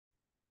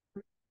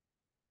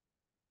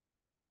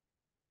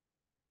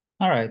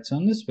All right, so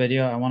in this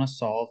video, I want to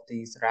solve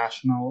these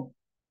rational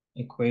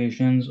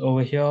equations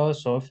over here.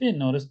 So if you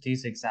notice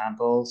these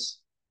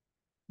examples,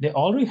 they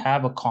already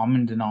have a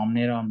common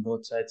denominator on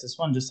both sides. This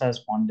one just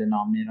has one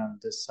denominator on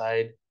this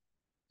side.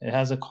 It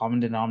has a common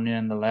denominator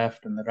on the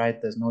left, and the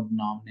right, there's no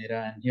denominator.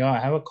 And here I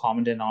have a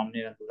common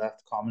denominator on the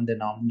left, common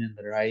denominator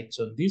on the right.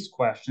 So in these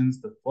questions,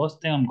 the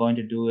first thing I'm going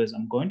to do is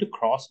I'm going to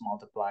cross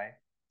multiply.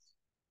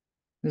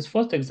 This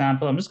first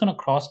example, I'm just going to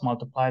cross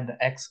multiply the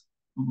x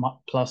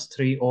plus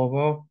 3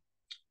 over.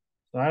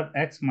 So I have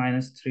x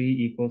minus 3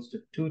 equals to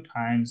 2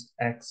 times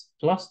x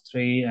plus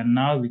 3. And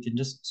now we can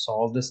just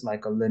solve this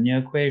like a linear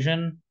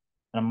equation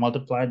and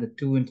multiply the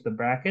 2 into the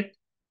bracket.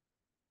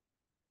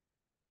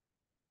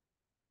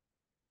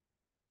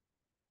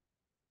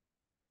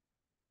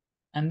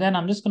 And then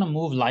I'm just going to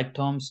move like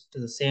terms to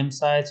the same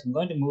side. So I'm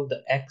going to move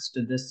the x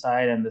to this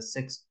side and the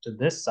 6 to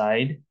this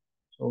side.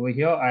 So over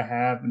here, I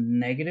have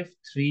negative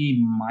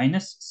 3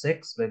 minus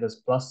 6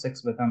 because plus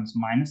 6 becomes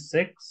minus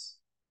 6.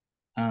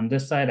 On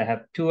this side, I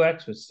have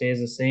 2x, which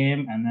stays the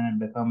same, and then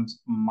it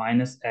becomes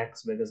minus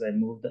x because I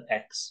moved the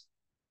x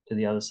to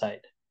the other side.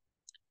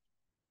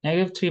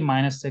 Negative 3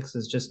 minus 6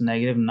 is just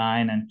negative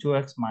 9, and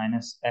 2x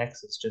minus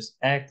x is just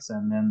x,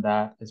 and then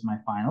that is my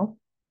final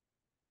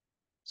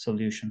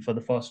solution for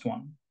the first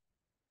one.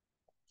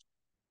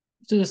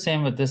 Let's do the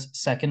same with this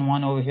second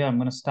one over here. I'm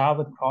going to start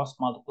with cross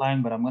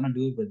multiplying, but I'm going to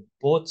do it with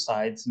both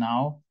sides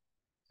now.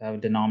 I have a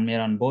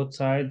denominator on both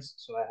sides.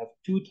 So I have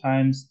 2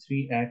 times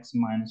 3x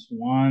minus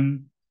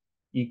 1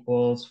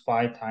 equals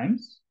 5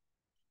 times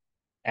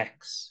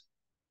x.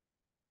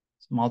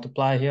 So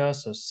multiply here.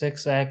 So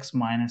 6x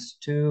minus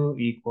 2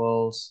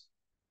 equals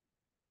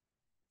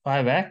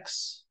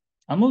 5x.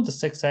 I'll move the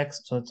 6x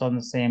so it's on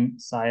the same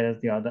side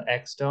as the other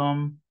x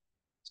term.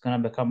 It's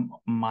going to become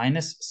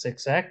minus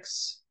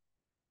 6x.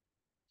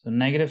 So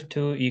negative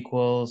 2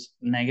 equals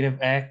negative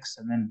x,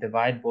 and then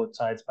divide both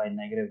sides by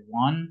negative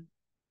 1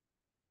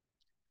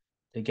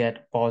 to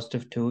get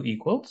positive 2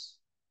 equals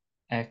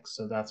x.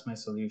 So that's my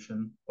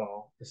solution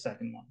for the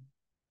second one.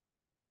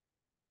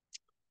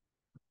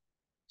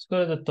 Let's go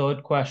to the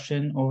third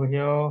question over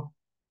here.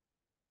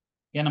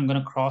 Again, I'm going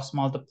to cross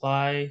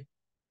multiply.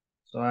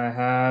 So I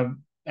have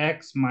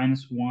x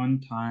minus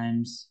 1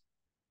 times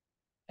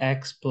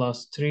x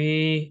plus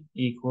 3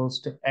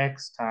 equals to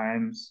x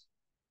times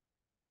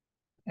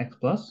x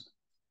plus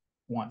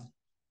 1.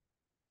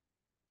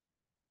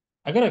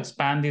 I got to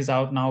expand these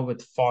out now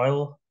with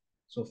FOIL.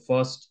 So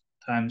first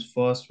times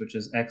first, which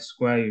is x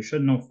squared. You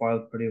should know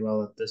FOIL pretty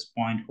well at this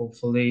point,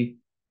 hopefully.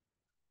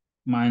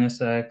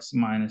 Minus x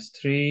minus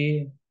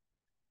 3.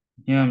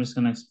 Here I'm just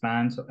going to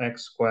expand. So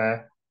x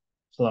squared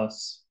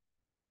plus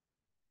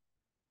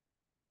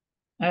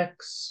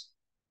x.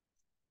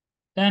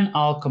 Then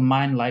I'll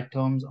combine like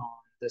terms on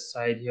this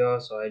side here.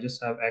 So I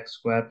just have x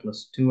squared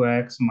plus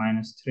 2x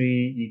minus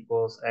 3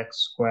 equals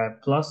x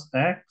squared plus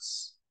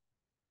x.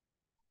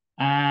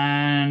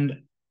 And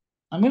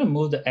I'm going to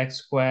move the x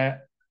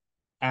squared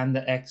and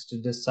the x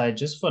to this side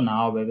just for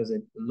now because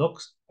it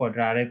looks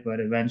quadratic,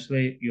 but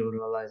eventually you'll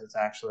realize it's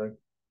actually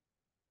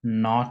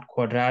not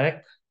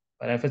quadratic.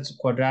 But if it's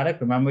quadratic,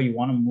 remember you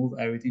want to move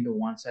everything to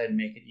one side and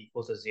make it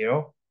equal to 0.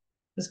 In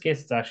this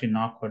case, it's actually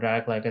not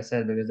quadratic, like I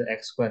said, because the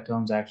x squared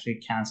terms actually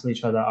cancel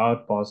each other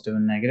out, positive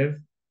and negative.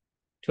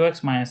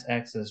 2x minus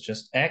x is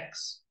just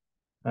x.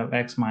 I have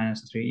x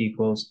minus 3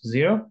 equals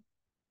 0.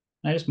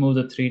 I just move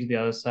the 3 to the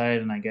other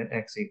side and I get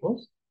x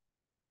equals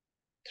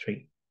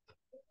 3.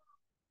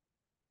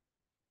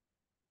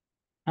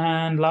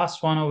 And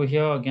last one over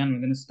here, again, we're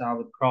going to start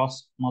with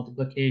cross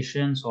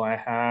multiplication. So I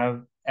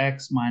have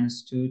x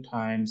minus 2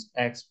 times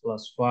x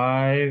plus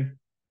 5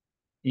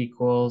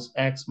 equals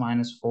x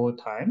minus 4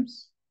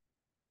 times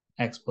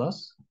x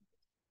plus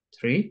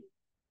 3.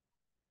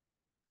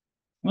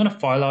 I'm going to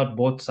FOIL out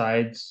both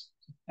sides.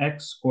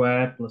 X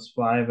squared plus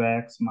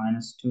 5x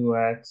minus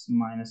 2x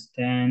minus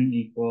 10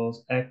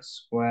 equals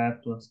x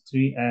squared plus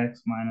 3x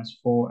minus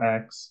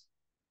 4x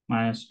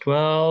minus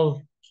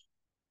 12.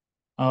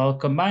 I'll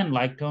combine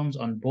like terms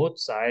on both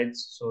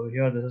sides. So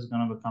here this is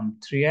going to become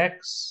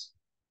 3x.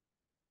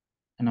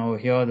 And over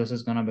here this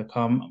is going to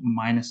become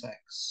minus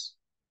x.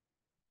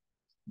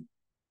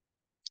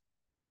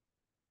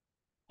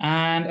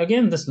 And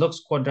again, this looks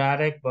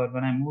quadratic, but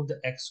when I move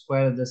the x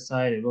squared to this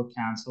side, it will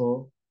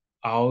cancel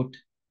out.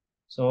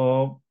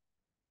 So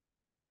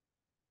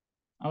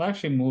I'll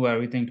actually move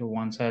everything to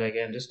one side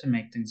again just to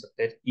make things a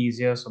bit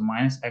easier. So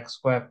minus x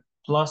squared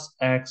plus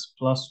x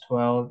plus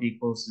 12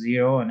 equals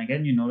 0. And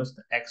again, you notice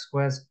the x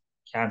squares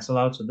cancel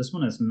out. So this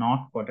one is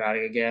not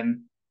quadratic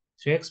again.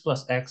 3x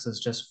plus x is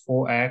just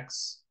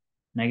 4x.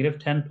 Negative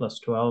 10 plus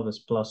 12 is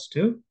plus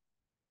 2.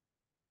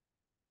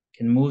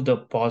 Can move the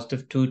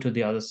positive 2 to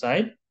the other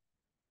side.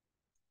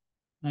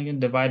 I can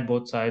divide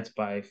both sides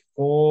by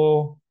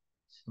 4.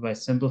 If I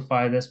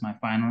simplify this, my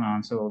final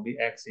answer will be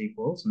x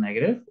equals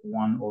negative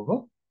 1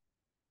 over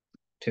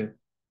 2.